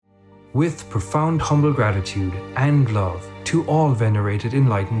with profound humble gratitude and love to all venerated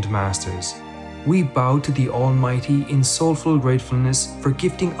enlightened masters. We bow to the Almighty in soulful gratefulness for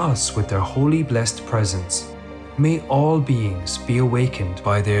gifting us with their holy blessed presence. May all beings be awakened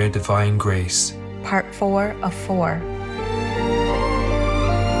by their divine grace. Part 4 of 4.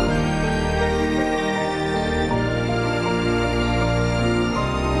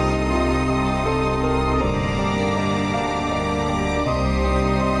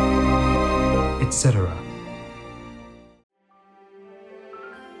 Etc.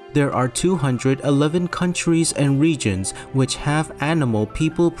 There are 211 countries and regions which have animal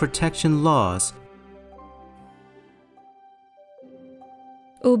people protection laws.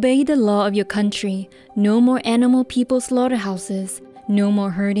 Obey the law of your country. No more animal people slaughterhouses. No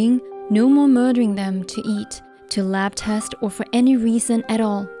more hurting. No more murdering them to eat, to lab test, or for any reason at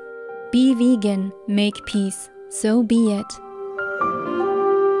all. Be vegan. Make peace. So be it.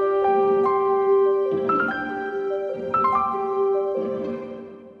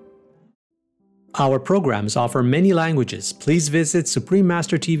 Our programs offer many languages. Please visit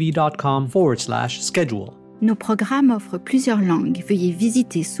suprememastertv.com/schedule. Nos programmes offrent plusieurs langues. Veuillez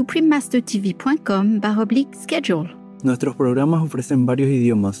visiter suprememastertv.com/schedule. Nuestros programas ofrecen varios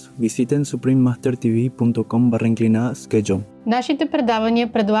idiomas. Visiten suprememastertv.com/schedule. Нашите предавания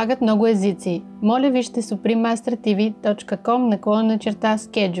предлагат много езици. Моля вижте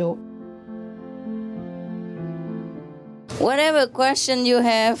suprememastertv.com/schedule. Whatever question you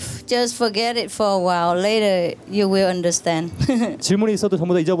have, just forget it for a while. Later, you will understand. 질문이 있어도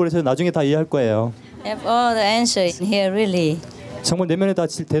전부 다 잊어버리세요. 나중에 다 이해할 거예요. Have all the answers in here, really. 정말 내면에 다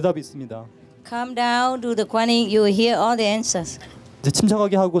대답이 있습니다. Calm down, do the Guanyin, you will hear all the answers. 이제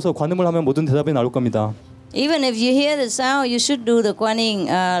침착하게 하고서 관음을 하면 모든 대답이 나올 겁니다. Even if you hear the sound, you should do the Guanyin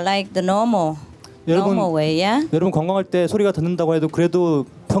like the normal way, yeah? 여러분 관광할 때 소리가 듣는다고 해도 그래도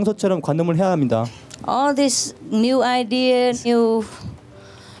평소처럼 관음을 해야 합니다. All this new idea, new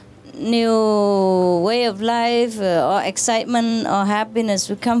way of life, or excitement, or happiness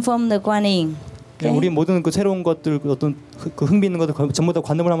will come from the Guanyin. Okay? 우리 모든 그 새로운 것들, 어떤 그 흥미있는 것들 전부 다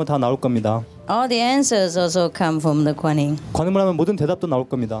관음을 하면 다 나올 겁니다. All the answers also come from the Guanyin. 관음을 하면 모든 대답도 나올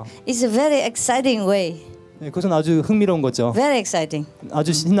겁니다. It's a very exciting way. 네, 그것은 아주 흥미로운 거죠. Very exciting.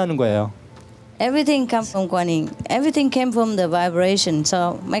 아주 신나는 거예요. Everything comes from Guanyin. Everything came from the vibration.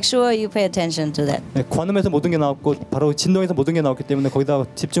 So make sure you pay attention to that. 네, 관음에서 모든 게 나왔고 바로 진동에서 모든 게 나왔기 때문에 거기다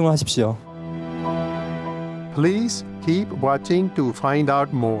집중을 하십시오. Please keep watching to find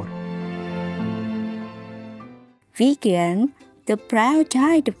out more. Vegan, the proud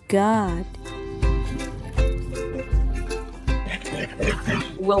child of God.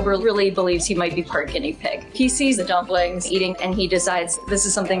 Wilbur really believes he might be part guinea pig. He sees the dumplings eating and he decides this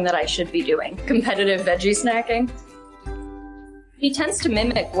is something that I should be doing. Competitive veggie snacking. He tends to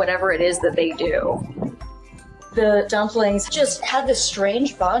mimic whatever it is that they do. The dumplings just have this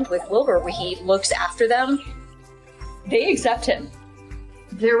strange bond with Wilbur where he looks after them. They accept him.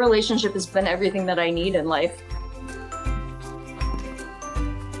 Their relationship has been everything that I need in life.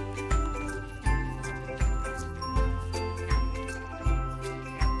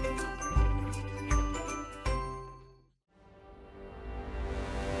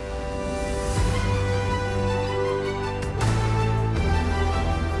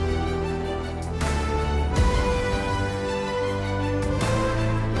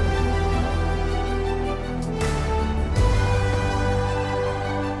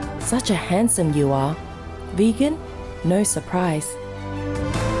 Such a handsome you are. Vegan? No surprise.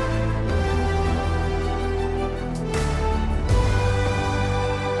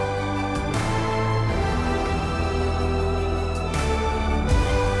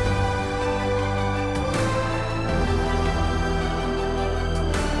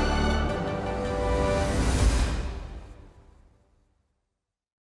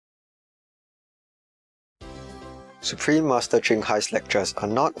 Supreme Master Ching Hai's lectures are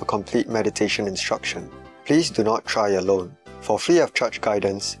not a complete meditation instruction. Please do not try alone. For free of charge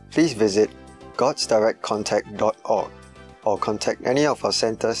guidance, please visit godsdirectcontact.org or contact any of our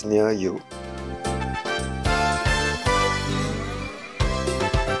centers near you.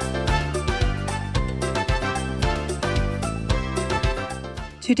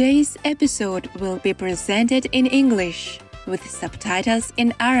 Today's episode will be presented in English with subtitles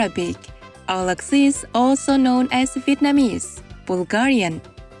in Arabic, Aulacese, also known as Vietnamese, Bulgarian,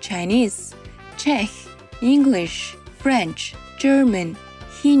 Chinese, Czech, English, French, German,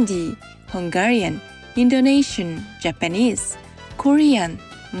 Hindi, Hungarian, Indonesian, Japanese, Korean,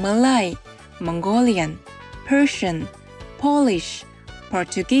 Malay, Mongolian, Persian, Polish,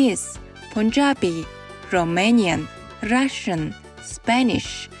 Portuguese, Punjabi, Romanian, Russian,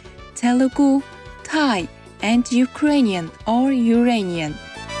 Spanish, Telugu, Thai, and Ukrainian or Uranian.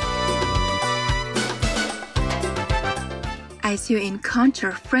 As you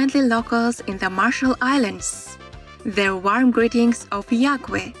encounter friendly locals in the Marshall Islands, their warm greetings of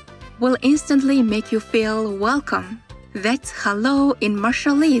Yahweh will instantly make you feel welcome. That's hello in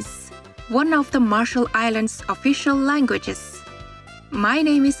Marshallese, one of the Marshall Islands' official languages. My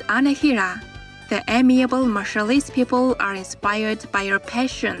name is Anahira. The amiable Marshallese people are inspired by your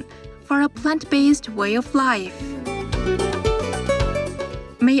passion for a plant-based way of life.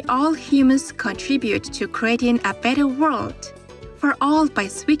 May all humans contribute to creating a better world for all by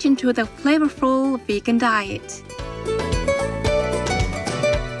switching to the flavorful vegan diet.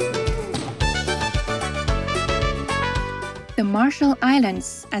 The Marshall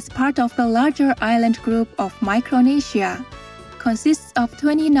Islands, as part of the larger island group of Micronesia, consists of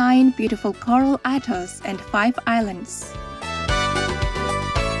 29 beautiful coral atolls and 5 islands.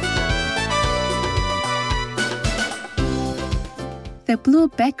 The blue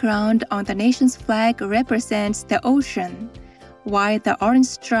background on the nation's flag represents the ocean, while the orange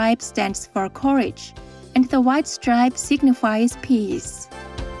stripe stands for courage, and the white stripe signifies peace.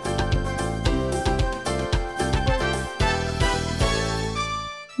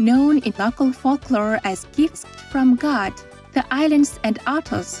 Known in local folklore as gifts from God, the islands and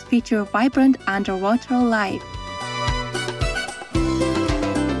atolls feature vibrant underwater life.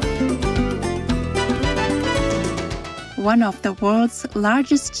 One of the world's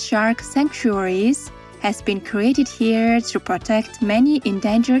largest shark sanctuaries has been created here to protect many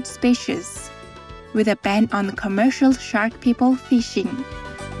endangered species, with a ban on commercial shark people fishing.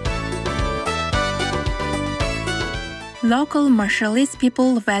 Local Marshallese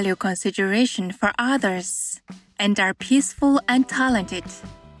people value consideration for others and are peaceful and talented.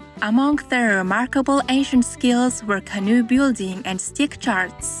 Among their remarkable ancient skills were canoe building and stick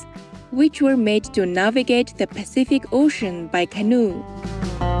charts, which were made to navigate the Pacific Ocean by canoe.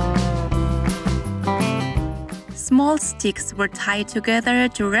 Small sticks were tied together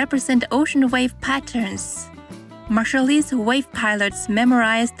to represent ocean wave patterns. Marshallese wave pilots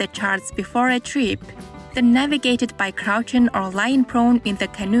memorized the charts before a trip, then navigated by crouching or lying prone in the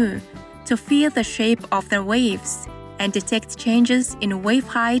canoe to feel the shape of the waves and detect changes in wave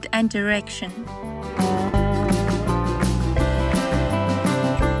height and direction.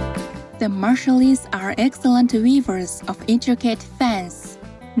 The Marshallese are excellent weavers of intricate fans,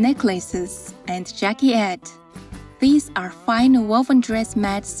 necklaces, and jacket. These are fine woven dress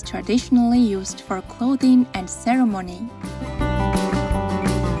mats traditionally used for clothing and ceremony.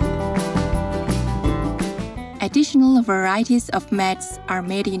 Additional varieties of mats are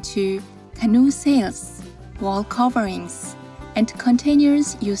made into canoe sails, wall coverings, and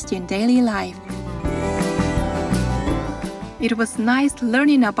containers used in daily life. It was nice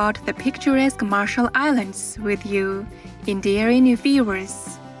learning about the picturesque Marshall Islands with you, endearing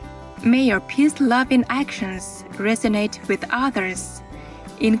viewers. May your peace-loving actions resonate with others,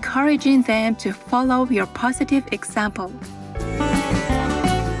 encouraging them to follow your positive example.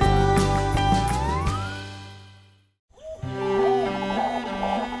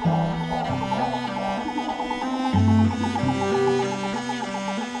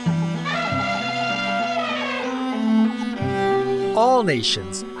 All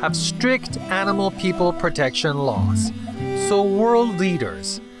nations have strict animal people protection laws. So world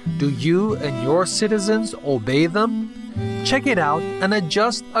leaders, do you and your citizens obey them? Check it out and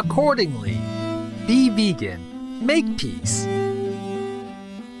adjust accordingly. Be vegan. Make peace.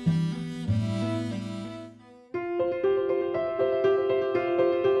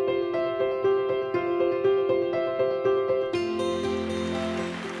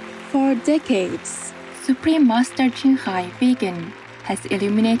 For decades, Supreme Master Ching Hai Vegan has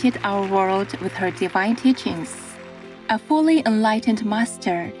illuminated our world with her divine teachings. A fully enlightened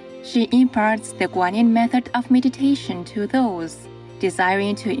master, she imparts the Guanyin method of meditation to those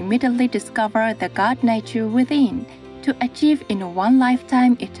desiring to immediately discover the God nature within to achieve in one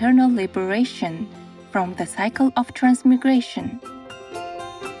lifetime eternal liberation from the cycle of transmigration.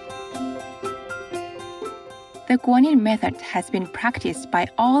 The Guanyin method has been practiced by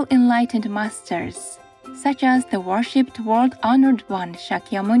all enlightened masters, such as the worshipped world-honored one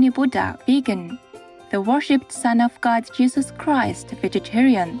Shakyamuni Buddha, vegan, the worshipped Son of God Jesus Christ,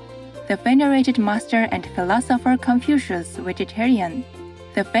 vegetarian, the venerated Master and Philosopher Confucius, vegetarian,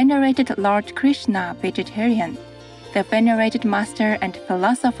 the venerated Lord Krishna, vegetarian, the venerated Master and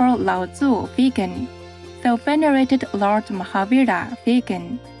Philosopher Lao Tzu, vegan, the venerated Lord Mahavira,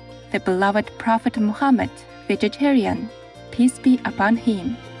 vegan, the beloved Prophet Muhammad, vegetarian, peace be upon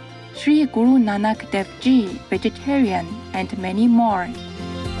him, Sri Guru Nanak Dev Ji, vegetarian, and many more.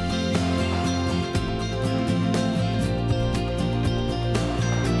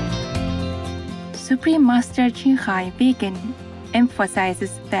 Supreme Master Qinghai Vegan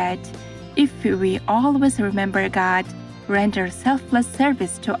emphasizes that if we always remember God, render selfless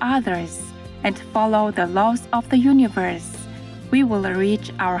service to others, and follow the laws of the universe, we will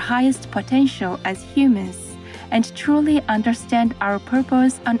reach our highest potential as humans and truly understand our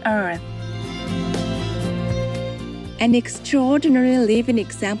purpose on earth. An extraordinary living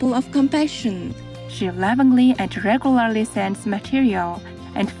example of compassion. She lovingly and regularly sends material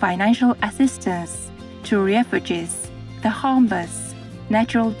and financial assistance to refugees, the homeless,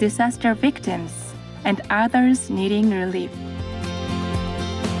 natural disaster victims, and others needing relief.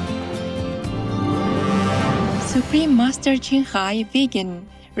 Supreme Master Qinghai Vegan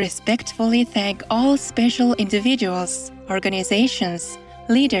respectfully thank all special individuals, organizations,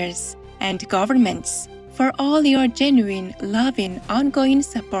 leaders, and governments for all your genuine, loving, ongoing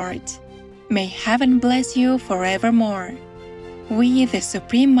support. May heaven bless you forevermore. We, the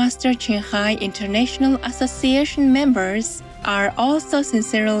Supreme Master Qinghai International Association members, are also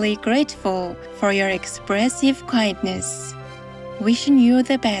sincerely grateful for your expressive kindness. Wishing you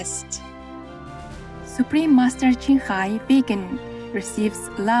the best. Supreme Master Qinghai Vegan receives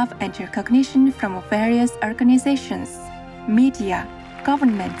love and recognition from various organizations, media,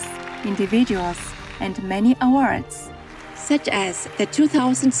 governments, individuals, and many awards, such as the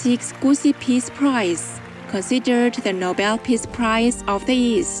 2006 Gusi Peace Prize, considered the Nobel Peace Prize of the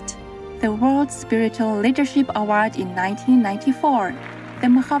East, the World Spiritual Leadership Award in 1994, the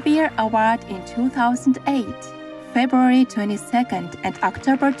Mahavir Award in 2008, February 22nd and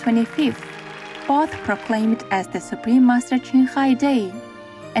October 25th, both proclaimed as the Supreme Master Qinghai Day,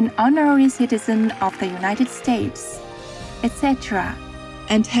 an honorary citizen of the United States, etc.,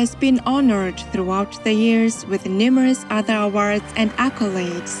 and has been honored throughout the years with numerous other awards and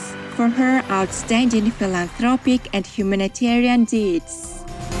accolades for her outstanding philanthropic and humanitarian deeds.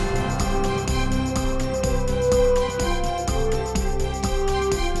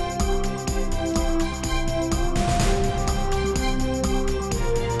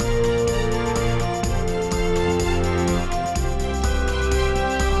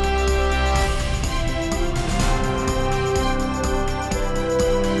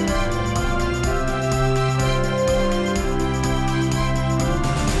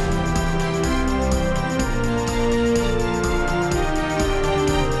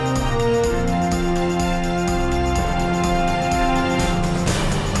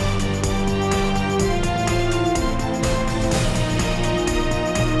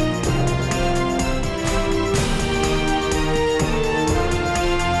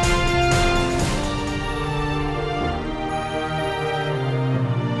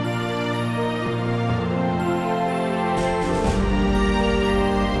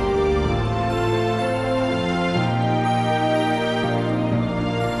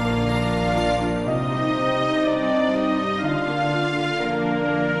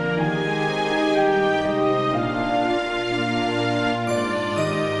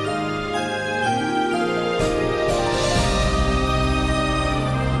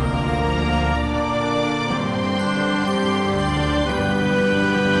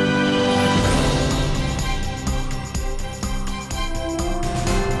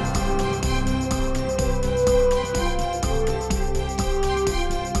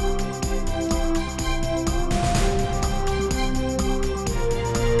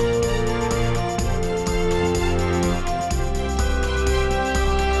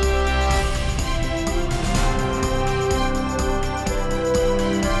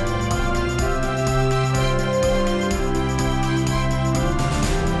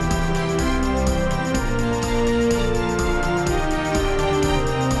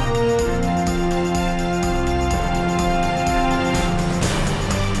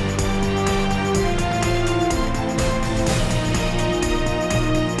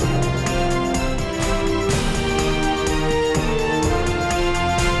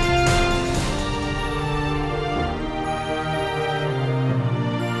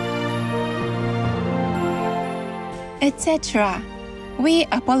 etc. We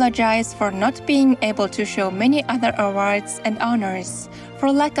apologize for not being able to show many other awards and honors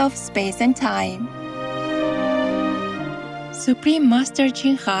for lack of space and time. Supreme Master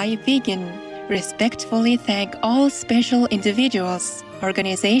Qinghai Vegan respectfully thank all special individuals,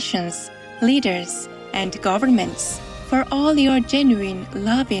 organizations, leaders, and governments for all your genuine,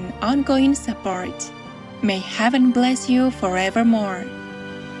 loving, ongoing support. May heaven bless you forevermore.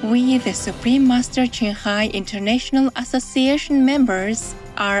 We, the Supreme Master Qinghai International Association members,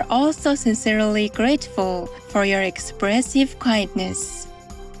 are also sincerely grateful for your expressive kindness.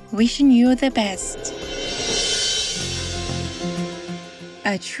 Wishing you the best.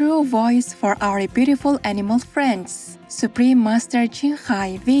 A true voice for our beautiful animal friends, Supreme Master Ching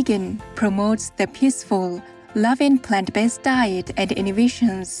Hai Vegan promotes the peaceful, loving plant-based diet and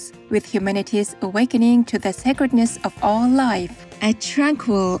innovations, with humanity's awakening to the sacredness of all life. A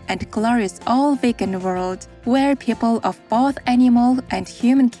tranquil and glorious all-vegan world where people of both animal and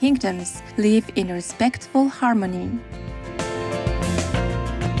human kingdoms live in respectful harmony.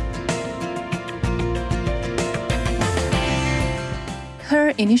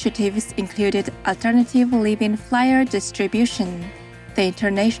 Her initiatives included alternative living flyer distribution, the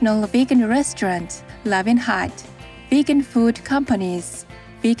international vegan restaurant Loving Hut, vegan food companies,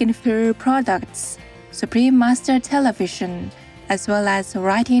 vegan fur products, Supreme Master Television, as well as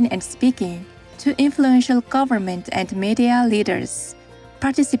writing and speaking to influential government and media leaders,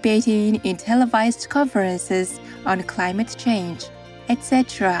 participating in televised conferences on climate change,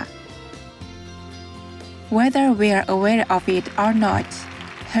 etc. Whether we are aware of it or not,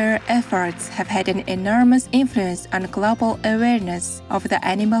 her efforts have had an enormous influence on global awareness of the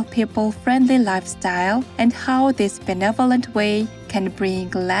animal people-friendly lifestyle and how this benevolent way can bring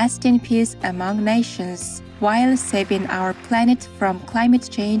lasting peace among nations while saving our planet from climate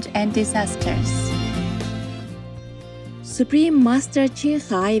change and disasters. Supreme Master Ching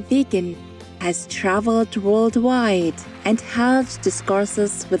Hai Vegan has traveled worldwide and held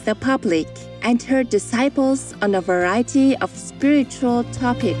discourses with the public and her disciples on a variety of spiritual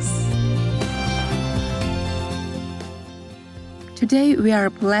topics. Today we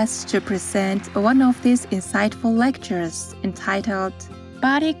are blessed to present one of these insightful lectures entitled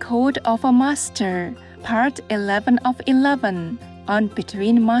Body Code of a Master, Part 11 of 11 on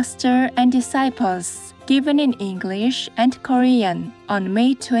Between Master and Disciples, given in English and Korean on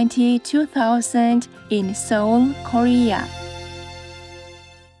May 20, 2000 in Seoul, Korea.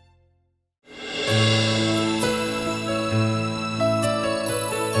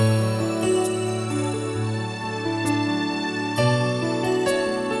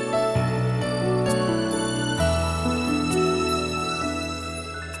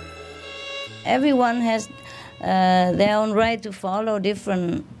 Everyone has their own right to follow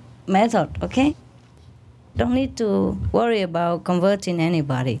different method, okay? Don't need to worry about converting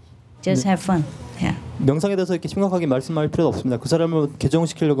anybody. Just have fun. Yeah. 명상에 대해서 이렇게 심각하게 말씀할 필요도 없습니다. 그 사람을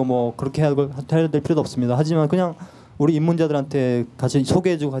개종시키려고 뭐 그렇게 해야 될 필요도 없습니다. 하지만 그냥 우리 입문자들한테 같이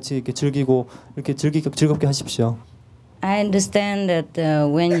소개해주고 같이 이렇게 즐기고 이렇게 즐겁게 하십시오. I understand that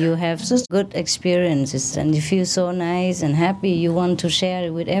when you have such good experiences and you feel so nice and happy, you want to share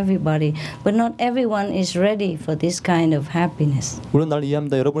it with everybody. But not everyone is ready for this kind of happiness. 물론 날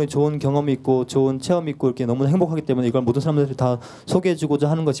이해합니다. 여러분이 좋은 경험이 있고 좋은 체험이 있고 이렇게 너무 행복하기 때문에 이걸 모든 사람들이 다 소개해주고자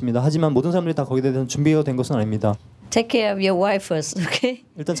하는 것입니다. 하지만 모든 사람들이 다 거기에 대해서 준비가 된 것은 아닙니다. Take care of your wife first, okay?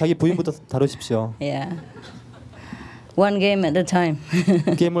 일단 자기 부인부터 다루십시오. Yeah. One game at a time.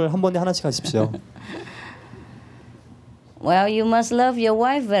 게임을 한 번에 하나씩 하십시오. Well, you must love your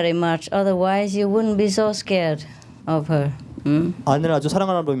wife very much, otherwise you wouldn't be so scared of her. 아내를 아주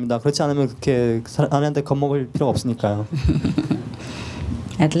사랑하는 법입니다. 그렇지 않으면 그렇게 아내한테 겁먹을 필요가 없으니까요.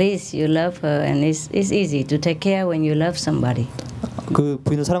 At least you love her, and it's easy to take care when you love somebody. 그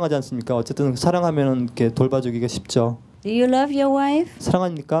부인을 사랑하지 않습니까? 어쨌든 사랑하면은 이렇게 돌봐주기가 쉽죠. Do you love your wife?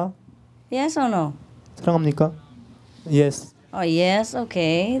 사랑합니까? Yes or no? 사랑합니까? Yes. Oh yes,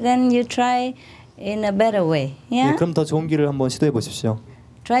 okay. Then you try in a better way. Yeah. 예, 그럼 더 좋은 길을 한번 시도해 보십시오.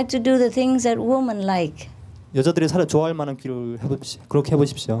 Try to do the things that women like. 여자들이 좋아할 만한 길을 그렇게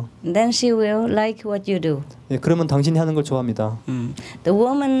해보십시오. Then she will like what you do. 예, 그러면 당신이 하는 걸 좋아합니다. The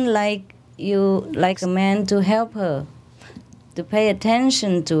woman like you, like a man to help her, to pay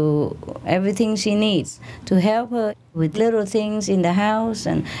attention to everything she needs, to help her with little things in the house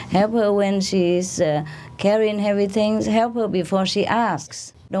and help her when she's carrying heavy things, help her before she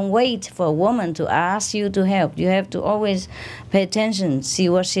asks. Don't wait for a woman to ask you to help. You have to always pay attention, see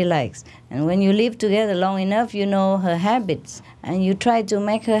what she likes. And when you live together long enough, you know her habits. And you try to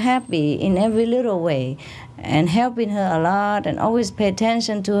make her happy in every little way. And helping her a lot and always pay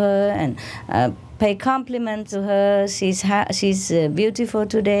attention to her and pay compliments to her. She's beautiful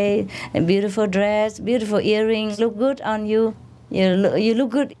today, a beautiful dress, beautiful earrings, look good on you. You look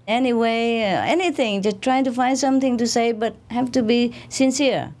good anyway, anything, just trying to find something to say, but have to be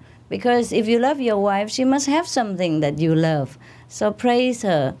sincere. Because if you love your wife, she must have something that you love. So praise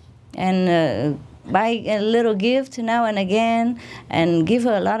her and buy a little gift now and again and give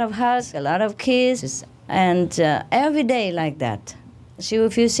her a lot of hugs, a lot of kisses, and every day like that. She will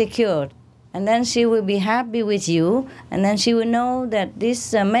feel secure. And then she will be happy with you, and then she will know that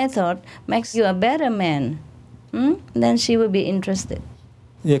this method makes you a better man. Then she will be interested.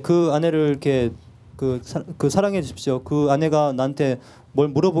 예, 그 아내를 이렇게 그 사랑해 주십시오. 그 아내가 나한테 뭘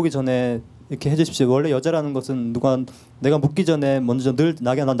물어보기 전에 이렇게 해주십시오. 원래 여자라는 것은 내가 묻기 전에 먼저 늘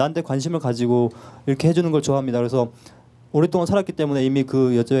나한테 관심을 가지고 이렇게 해주는 걸 좋아합니다. 그래서 오랫동안 살았기 때문에 이미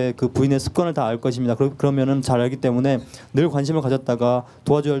그 여자의 그 부인의 습관을 다 알 것입니다. 그러면은 잘 알기 때문에 늘 관심을 가졌다가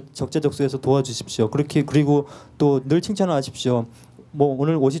도와줘야 할 적재적소에서 도와주십시오. 그리고 또 늘 칭찬을 하십시오. 뭐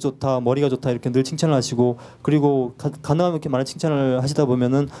오늘 옷이 좋다, 머리가 좋다 이렇게 늘 칭찬을 하시고 그리고 가능하면 이렇게 많은 칭찬을 하시다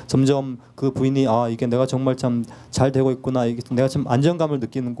보면은 점점 그 부인이 이게 내가 정말 참 잘 되고 있구나, 이게 내가 좀 안정감을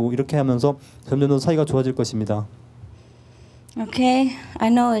느끼는 거 이렇게 하면서 점점 더 사이가 좋아질 것입니다. Okay, I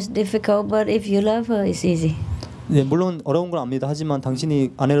know it's difficult, but if you love her, it's easy. 네, 물론 어려운 건 압니다. 하지만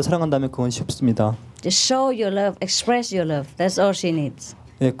당신이 아내를 사랑한다면 그건 쉽습니다. Just show your love, express your love. That's all she needs.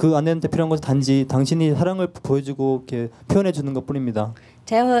 네, 그 아내한테 필요한 것은 단지 당신이 사랑을 보여주고 이렇게 표현해 주는 것뿐입니다.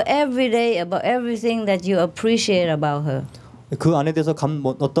 Tell her every day about everything that you appreciate about her. 그 아내에 대해서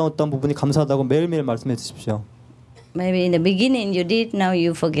어떤 부분이 감사하다고 매일매일 말씀해 주십시오. Maybe in the beginning you did, now you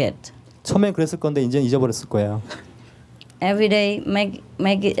forget. 처음엔 그랬을 건데 이제 잊어버렸을 거예요. Every day make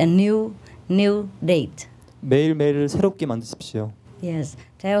it a new date. 매일매일 새롭게 만드십시오. Yes.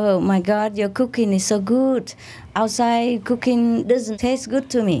 Tell her, my God, your cooking is so good. Outside cooking doesn't taste good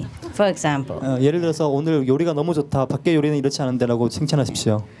to me. For example. 예를 들어서 오늘 요리가 너무 좋다. 밖에 요리는 이렇지 않은데라고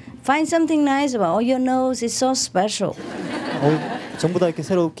칭찬하십시오. Find something nice about. Oh, your nose is so special. 전부 다 이렇게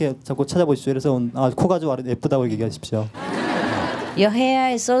새롭게 자꾸 찾아보십시오. 그래서 코가 좀 예쁘다고 얘기하십시오. Your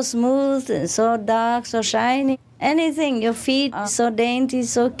hair is so smooth, so dark, so shiny. Anything. Your feet are so dainty,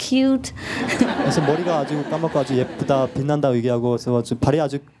 so cute. 그래서 머리가 아주 까맣고 아주 예쁘다, 빛난다고 얘기하고 그래서 발이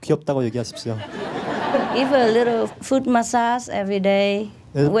아주 귀엽다고 얘기하십시오. Give her a little foot massage every day.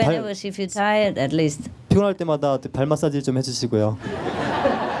 Whenever she feels tired, at least. 피곤할 때마다 발 마사지 좀 해주시고요.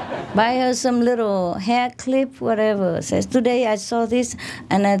 Buy her some little hair clip, whatever. Says today I saw this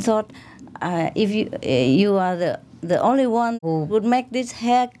and I thought, if you are the only one who would make this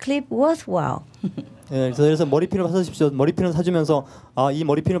hair clip worthwhile. 네, 그래서 머리핀을 사주십시오. 머리핀을 사주면서 이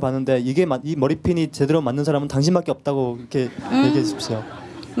머리핀을 봤는데 이 머리핀이 제대로 맞는 사람은 당신밖에 없다고 이렇게 얘기해 주십시오.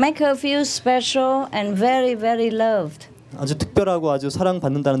 Make her feel special and very, very loved. 아주 특별하고 아주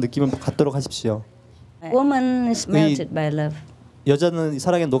사랑받는다는 느낌을 갖도록 하십시오. Woman is melted by love. 여자는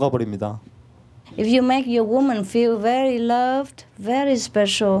사랑에 녹아버립니다. If you make your woman feel very loved, very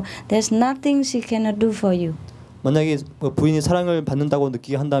special, there's nothing she cannot do for you. 만약에 부인이 사랑을 받는다고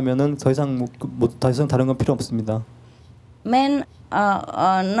느끼게 한다면은 더 이상 다른 건 필요 없습니다. Men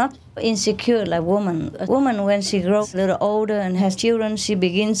are not insecure like women. A woman, when she grows a little older and has children, she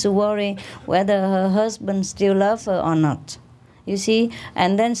begins to worry whether her husband still loves her or not. You see,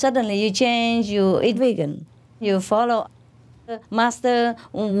 and then suddenly you change, you eat vegan, you follow the master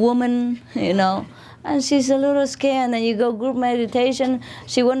woman, you know. And she's a little scared, and then you go group meditation.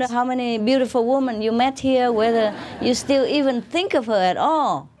 She wonders how many beautiful women you met here, whether you still even think of her at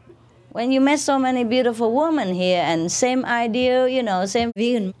all. When you met so many beautiful women here, and same idea, you know, same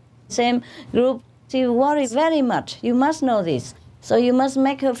vegan, same group, she worries very much. You must know this. So you must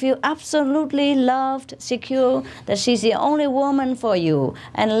make her feel absolutely loved, secure, that she's the only woman for you.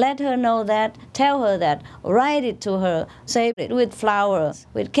 And let her know that, tell her that, write it to her, say it with flowers,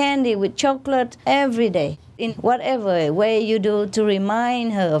 with candy, with chocolate, every day. In whatever way you do to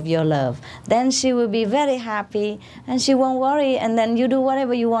remind her of your love. Then she will be very happy and she won't worry. And then you do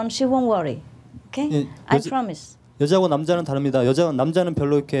whatever you want, she won't worry. Okay? 예, I promise. 여자하고 남자는 다릅니다. 남자는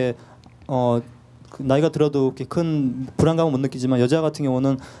별로 이렇게 나이가 들어도 이렇게 큰 불안감을 못 느끼지만 여자 같은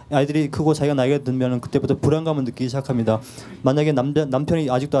경우는 아이들이 크고 자기가 나이가 들면 그때부터 불안감을 느끼기 시작합니다. 만약에 남편이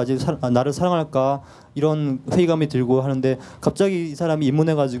아직 나를 사랑할까 이런 회의감이 들고 하는데 갑자기 이 사람이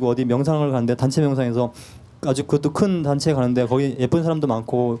입문해가지고 어디 명상을 가는데 단체 명상에서 아주 그것도 큰 단체에 가는데 거기 예쁜 사람도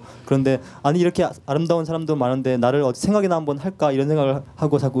많고 그런데 아니 이렇게 아름다운 사람도 많은데 나를 어디 생각이나 한번 할까 이런 생각을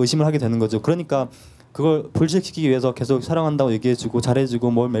하고 자꾸 의심을 하게 되는 거죠. 그러니까 그걸 불식시키기 위해서 계속 사랑한다고 얘기해주고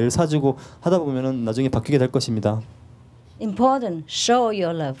잘해주고 뭘 매일 사주고 하다 보면은 나중에 바뀌게 될 것입니다. Important. Show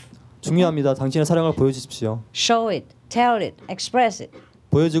your love. 중요합니다. 당신의 사랑을 보여주십시오. Show it, tell it, express it.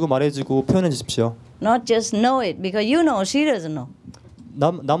 보여주고 말해주고 표현해 주십시오. Not just know it because you know she doesn't know.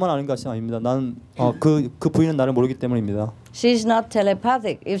 나만 아는 것이 아닙니다. 나는 그 부인은 나를 모르기 때문입니다. She's not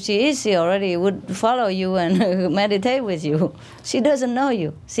telepathic. If she is, she already would follow you and meditate with you. She doesn't know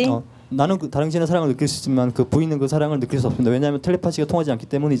you. See? 나는 당신의 사랑을 느낄 수 있지만 그 부인은 그 사랑을 느낄 수 없습니다. 왜냐하면 텔레파시가 통하지 않기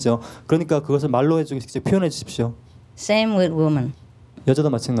때문이죠. 그러니까 그것을 말로 해주고 직접 표현해 주십시오. Same with women. 여자도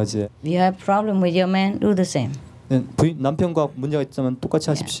마찬가지예요. If you have problem with your man, do the same. 남편과 문제가 있다면 똑같이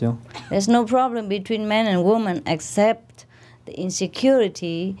하십시오. There's no problem between man and woman except the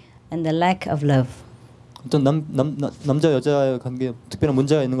insecurity and the lack of love. 어떤 남자 여자 관계 특별한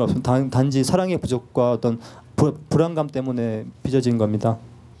문제가 있는 건 없습니다. 단지 사랑의 부족과 어떤 불안감 때문에 빚어진 겁니다.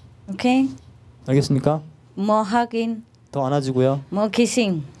 Okay? 알겠습니까? More hugging. 더 안아주고요. More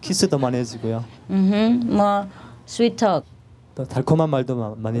kissing. 키스 더 많이 해주고요. More sweet talk. 더 달콤한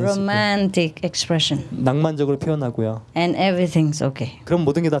말도 많이 해주고요. Romantic expression. 낭만적으로 표현하고요. And everything's okay. 그럼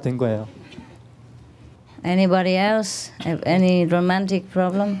모든 게 다 된 거예요. Anybody else have any romantic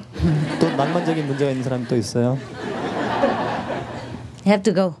problem? 또 낭만적인 문제가 있는 사람이 또 있어요. You have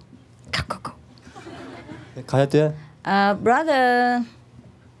to go. 네, 가야 돼. Brother.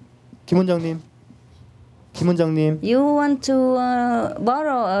 김 원장님. You want to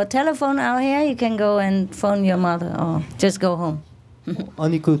borrow a telephone out here? You can go and phone your mother, or just go home.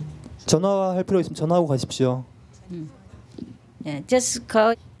 아니 그 전화할 필요 있으면 전화하고 가십시오. Yeah, just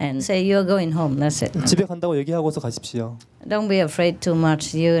call and say you're going home. That's it. 집에 간다고 얘기하고서 가십시오. Don't be afraid too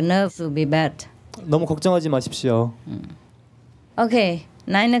much. Your nerves will be bad. 너무 걱정하지 마십시오. Okay,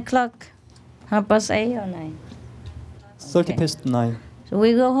 9 o'clock. 8:30 or 9? 30 past 9. So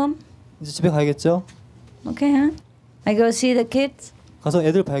we go home? 이제 집에 가야겠죠? Okay, huh? I go see the kids. 가서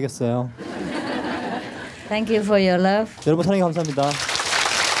애들 봐야겠어요. Thank you for your love. 여러분 사랑해 감사합니다.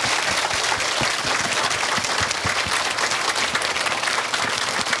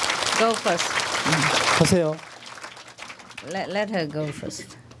 Go first. 가세요. Let her go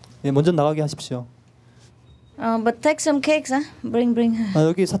first. 예, 먼저 나가게 하십시오. But take some cakes, huh? Bring her. 아,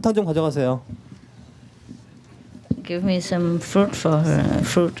 여기 사탕 좀 가져가세요. Give me some fruit for her.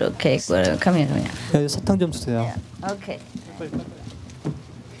 Fruit or cake, whatever. Come here. 예, 사탕 좀 주세요. Yeah. Okay.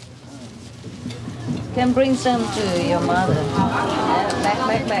 Can bring some to your mother.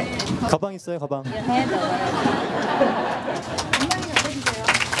 Back. 가방 있어요, 가방. Your head or whatever.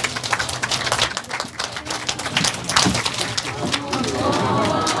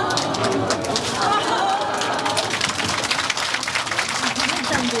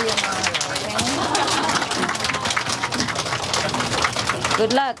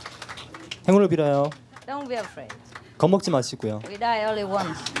 Good luck. 행운을 빌어요. Don't be afraid. 겁먹지 마시고요. We die only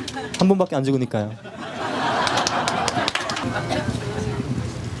once. 한 번밖에 안 죽으니까요.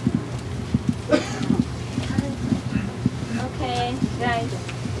 Okay, guys.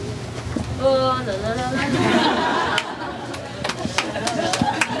 Oh, la la la la.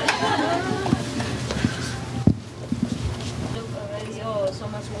 Look already. Oh, so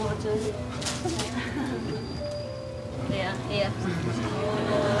much water. There, here.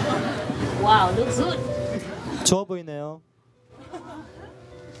 Wow, looks good. 좋아 보이네요.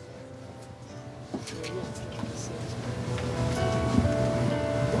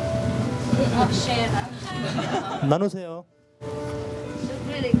 나누세요. Look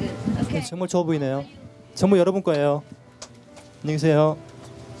really good. Okay. 정말 좋아 보이네요. 정말 여러분 거예요. 안녕히 계세요.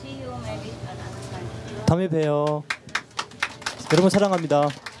 See you maybe another time. 다음에 봬요. 여러분 사랑합니다.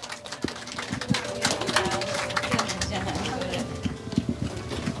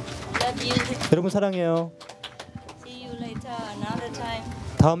 Love you. 여러분 사랑해요. See you later another time.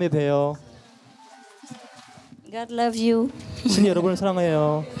 다음에 봬요. God love you. 신이 여러분을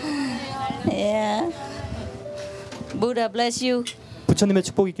사랑해요. Yeah. Buddha bless you. 부처님의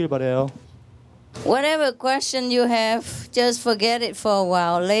축복이 있길 바라요. Whatever question you have, just forget it for a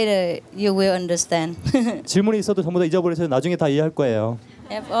while. Later you will understand. 질문이 있어도 전부 다 잊어버리세요. 나중에 다 이해할 거예요.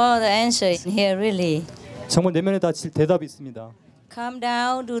 Have all the answers in here really. 정말 내면에 다 대답이 있습니다. Calm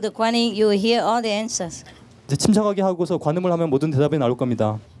down, do the Guanyin, you will hear all the answers. 이제 침착하게 하고서 관음을 하면 모든 대답이 나올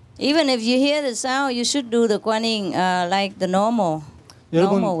겁니다. Even if you hear the sound, you should do the Guanyin like the normal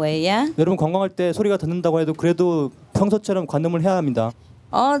way, yeah? 여러분 관광할 때 소리가 듣는다고 해도 그래도 평소처럼 관음을 해야 합니다.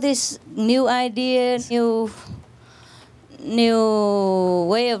 All this new idea, new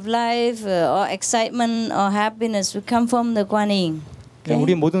way of life, or excitement or happiness will come from the Guanyin. Okay?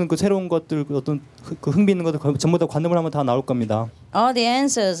 우리 모든 그 새로운 것들, 어떤 그 흥미 있는 것들 전부 다 관음을 하면 다 나올 겁니다. All the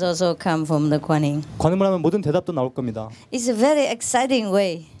answers also come from the Guanyin. 관음을 하면 모든 대답도 나올 겁니다. It's a very exciting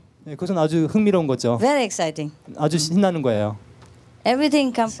way. 네, 그것은 아주 흥미로운 거죠. Very exciting. 아주 신나는 거예요.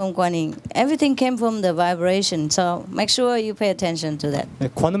 Everything comes from Guanyin. Everything came from the vibration. So make sure you pay attention to that. 네,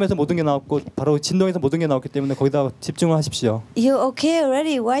 관음에서 모든 게 나왔고 바로 진동에서 모든 게 나왔기 때문에 거기다 집중을 하십시오. You're okay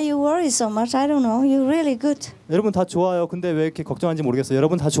already. Why you worry so much? I don't know. You're really good. 여러분 다 좋아요. 근데 왜 이렇게 걱정하는지 모르겠어요.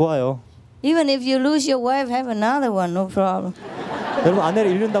 여러분 다 좋아요. Even if you lose your wife, have another one. No problem. 여러분 아내를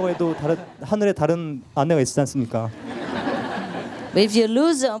잃는다고 해도 하늘에 다른 아내가 있지 않습니까? But if you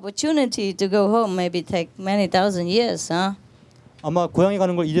lose the opportunity to go home, maybe take many thousand years, huh? 아마 고향에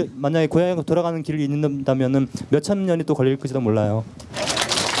가는 걸 만약에 고향에 돌아가는 길을 잃는다면은 몇 천 년이 또 걸릴지도 몰라요.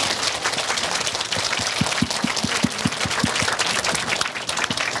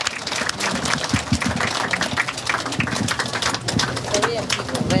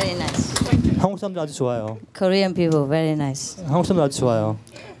 한국 사람들 아주 좋아요. Korean people very nice. 한국 사람들 아주 좋아요.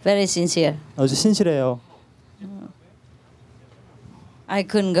 Very sincere. 아주 신실해요. I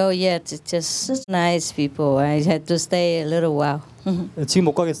couldn't go yet. It's just such nice people. I had to stay a little while. 지금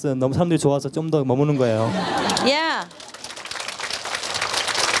못 가겠어요. 너무 사람들이 좋아서 좀 더 머무는 거예요. Yeah.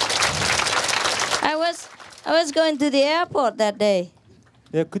 I was going to the airport that day.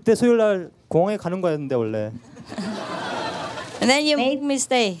 예, 그때 수요일 날 공항에 가는 거였는데 원래. And then you made me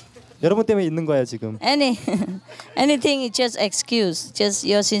stay. 여러분 때문에 있는 거예요 지금. Anything is just excuse. Just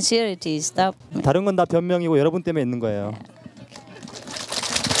your sincerity. Stop. 다른 건 다 변명이고 여러분 때문에 있는 거예요.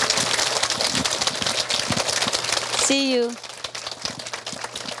 See you.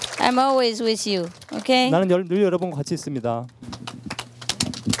 I'm always with you. Okay? 나는 늘 여러분과 같이 있습니다.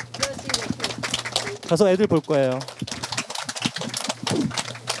 가서 애들 볼 거예요.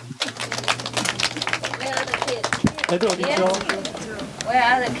 애들 어디 있죠? Where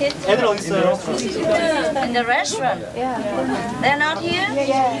are the kids? 애들 어디 있어요? In the restaurant. They're not here?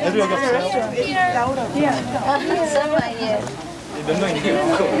 애들 여기 없어요? Some are here. 몇 명이에요?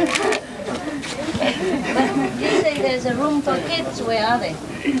 You say there's a room for kids. Where are they?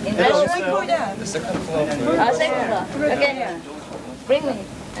 In the restaurant? Second floor. Okay. Bring me.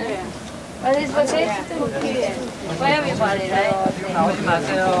 What is for kids? For everybody, right? 나오지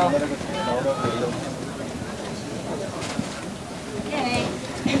마세요. Okay.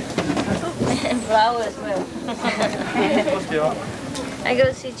 Flowers, well. I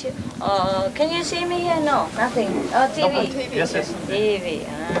go see you. Can you see me here? No, nothing. Oh, TV. Yes, yes. TV.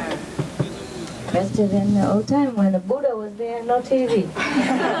 Better than the old time when the Buddha was there, no TV.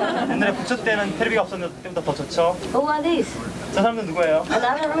 옛날에 부처 때는 텔레비가 없었는데 그때보다 더 좋죠. Who are these? 저 사람들 누구예요?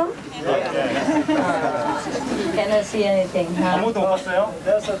 Another room? Cannot see anything. Huh? 아무도 못 봤어요?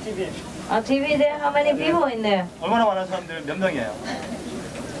 There's a TV. TV there? How many people in there? 얼마나 많은 사람들 몇 명이에요?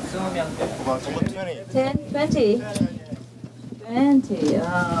 20명. 전부 10, 20? 20.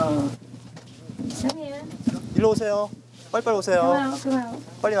 Oh. Come here. 일로 오세요. 빨리빨리 오세요. Come out, come out.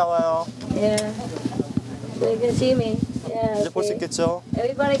 빨리 나와요. Yeah. So you can see me. Yeah. 이제 볼 수 있겠죠?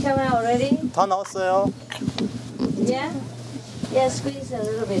 Everybody come out already? 다 나왔어요. Yeah? Yeah, squeeze a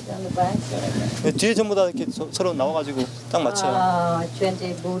little bit on the back. 네, 뒤에 전부 다 이렇게 서로 나와가지고 딱 맞춰요.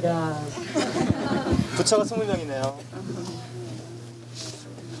 20 Buddhas. 부처가 20명이네요.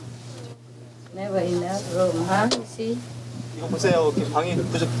 Never enough room, huh? You see? 이거 보세요. 이렇게 방이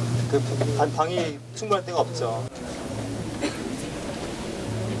부족, 방이 충분할 데가 없죠.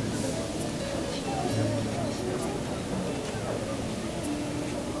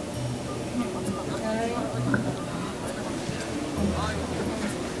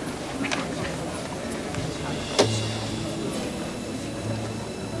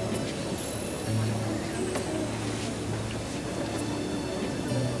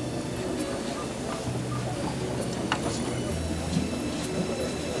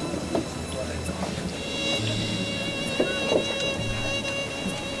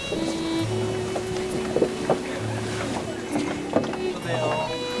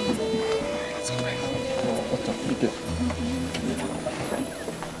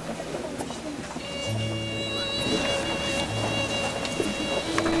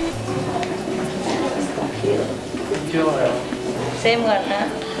 Same one, huh?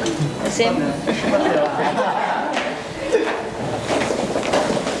 Same.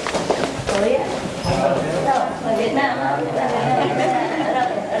 Korea? No, ở Việt Nam hả?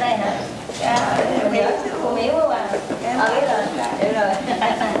 Ở đây hả? Cô Miếu không à? Biết rồi, hiểu rồi.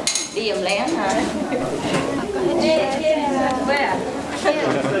 Đi dùm lén hả? Where?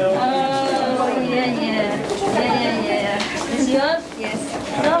 Yeah. It's yours? Yes.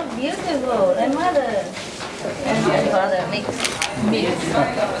 So beautiful. And mother. And father mix.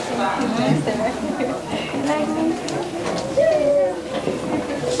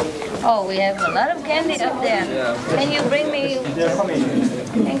 Oh, we have a lot of candy up there. Can you bring me? Yeah.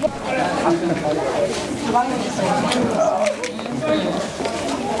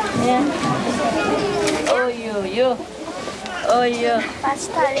 Oh, you. Oh, you. Oh, you.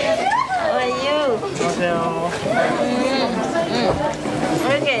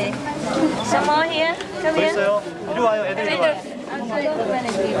 Okay. Some more here? Come here. 있어요? 이리 와요. 애들 이리 와요.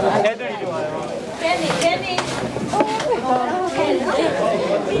 애들 이리 와요. Candy.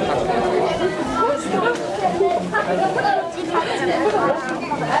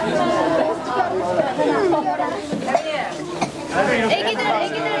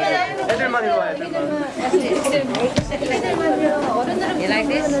 애들만 이리 와요. You like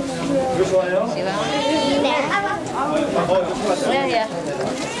this? 이거 좋아요? Yeah.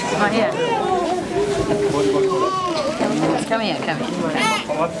 Come here. Come here.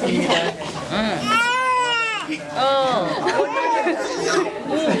 고맙습니다.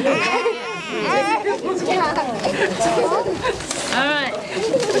 Alright.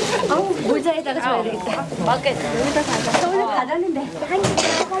 모자에다가 줘야 되겠다. Okay. 여기다 가자. 서울에 가자는데 한 개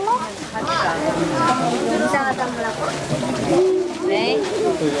먹을래? 이따가 담으라고. 네.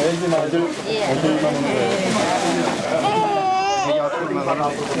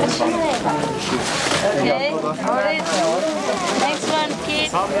 Okay. Alright. Next one, kid.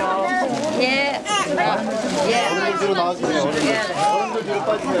 Yeah. Yeah. 뒤로 나와주세요. 어른들 뒤로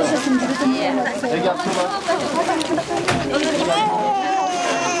빠지세요. 애기 앞으로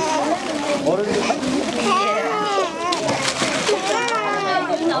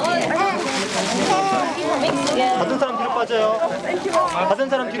받은 사람 뒤로 빠져요. 받은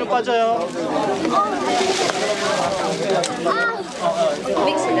사람 뒤로 빠져요.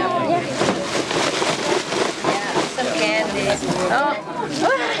 Mix it up. Yeah. Some candy.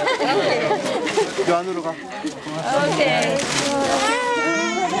 이 안으로 가. Okay.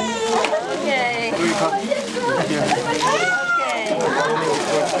 Okay. You're close.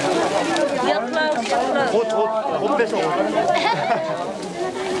 You're close. 옷 빼서.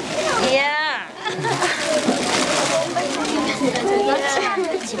 Yeah.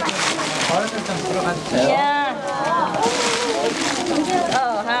 Yeah.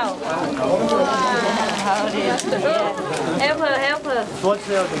 Oh, how? How do you? Help her, help her.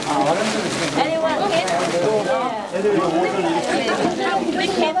 도와주세요. Anyone?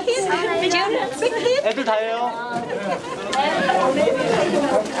 Big kid? Big kid? 애들 다 해요.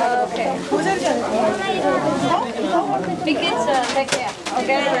 Okay. Big kids, take care.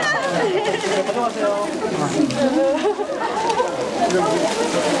 Okay. 가져가세요.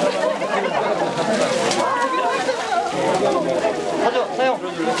 가져, 사용.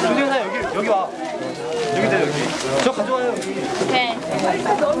 준경 사용 여기 와. 여기다 여기. 저 가져와요 여기. Okay.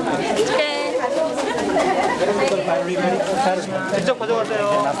 Okay. 직접 가져가세요.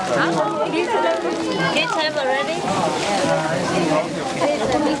 Kids have already?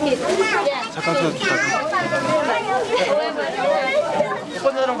 Yeah. 잠깐 못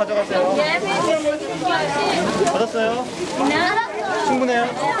받는 사람 가져가세요. 받았어요? 충분해요?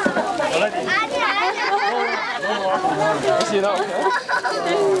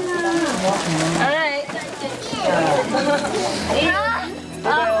 Alright.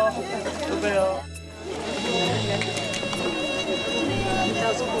 또 봬요.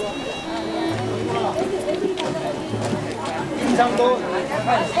 이상도.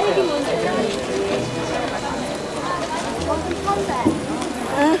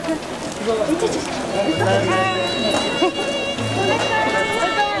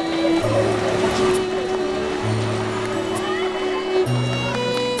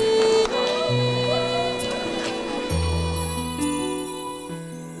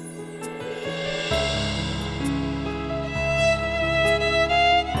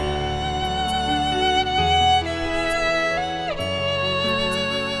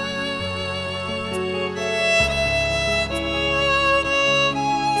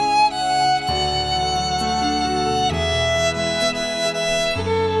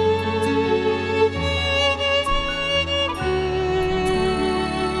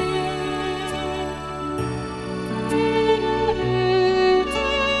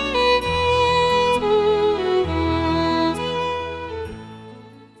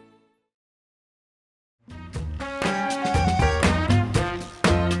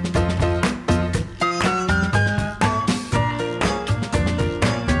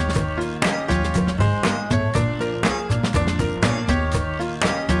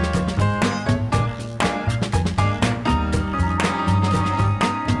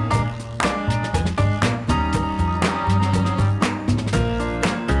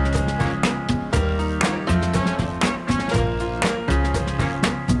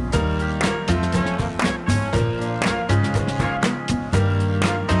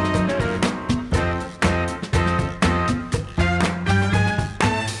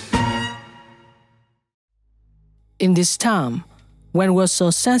 In this time, when we're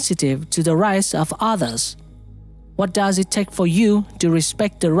so sensitive to the rights of others, what does it take for you to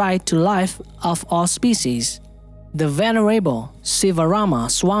respect the right to life of all species? The Venerable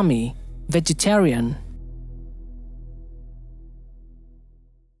Sivarama Swami, vegetarian.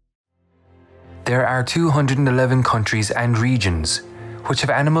 There are 211 countries and regions which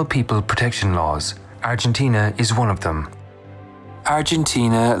have animal people protection laws. Argentina is one of them.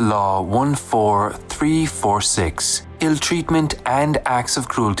 Argentina Law 14346, Ill Treatment and Acts of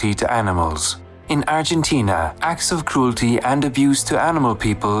Cruelty to Animals. In Argentina, acts of cruelty and abuse to animal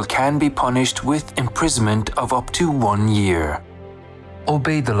people can be punished with imprisonment of up to 1 year.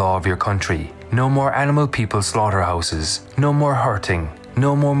 Obey the law of your country. No more animal people slaughterhouses. No more hurting.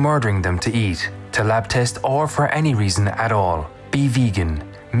 No more murdering them to eat, to lab test, or for any reason at all. Be vegan.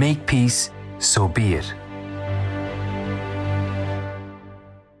 Make peace. So be it.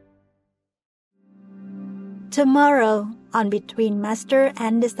 Tomorrow on Between Master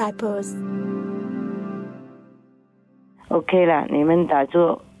and Disciples. OK 啦，你们打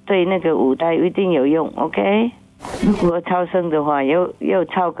坐对那个五代一定有用 ，OK？ 如果超生的话，又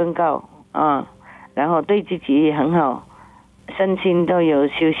超更高啊，然后对自己也很好，身心都有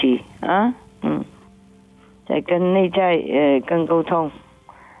休息啊，再跟内在跟沟通，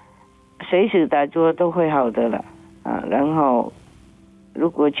随时打坐都会好的了啊。然后如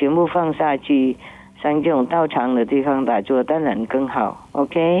果全部放下去，像这种道场的地方打坐，当然更好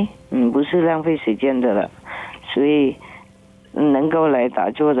 ，OK？ 不是浪费时间的了，所以。能够来打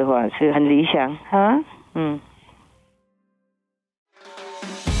坐的话是很理想啊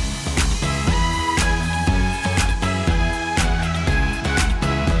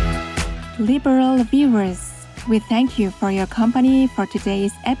Liberal viewers, we thank you for your company for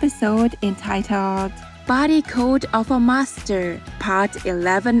today's episode entitled Body Code of a Master, Part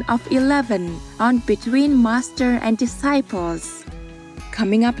 11 of 11 on Between Master and Disciples.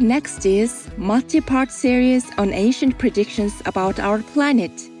 Coming up next is multi-part series on ancient predictions about our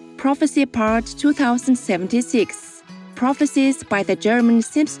planet, Prophecy Part 2076, prophecies by the German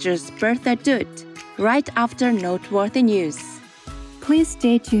seamstress Bertha Dutt, right after noteworthy news. Please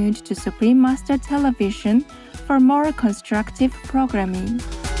stay tuned to Supreme Master Television for more constructive programming.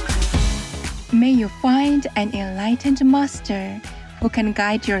 May you find an enlightened master who can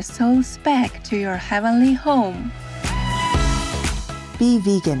guide your souls back to your heavenly home. Be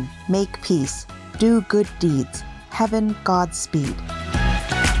vegan, make peace, do good deeds. Heaven Godspeed.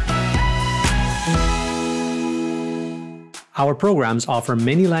 Our programs offer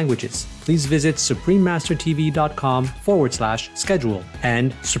many languages. Please visit suprememastertv.com/schedule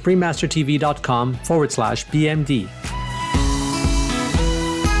and suprememastertv.com/BMD.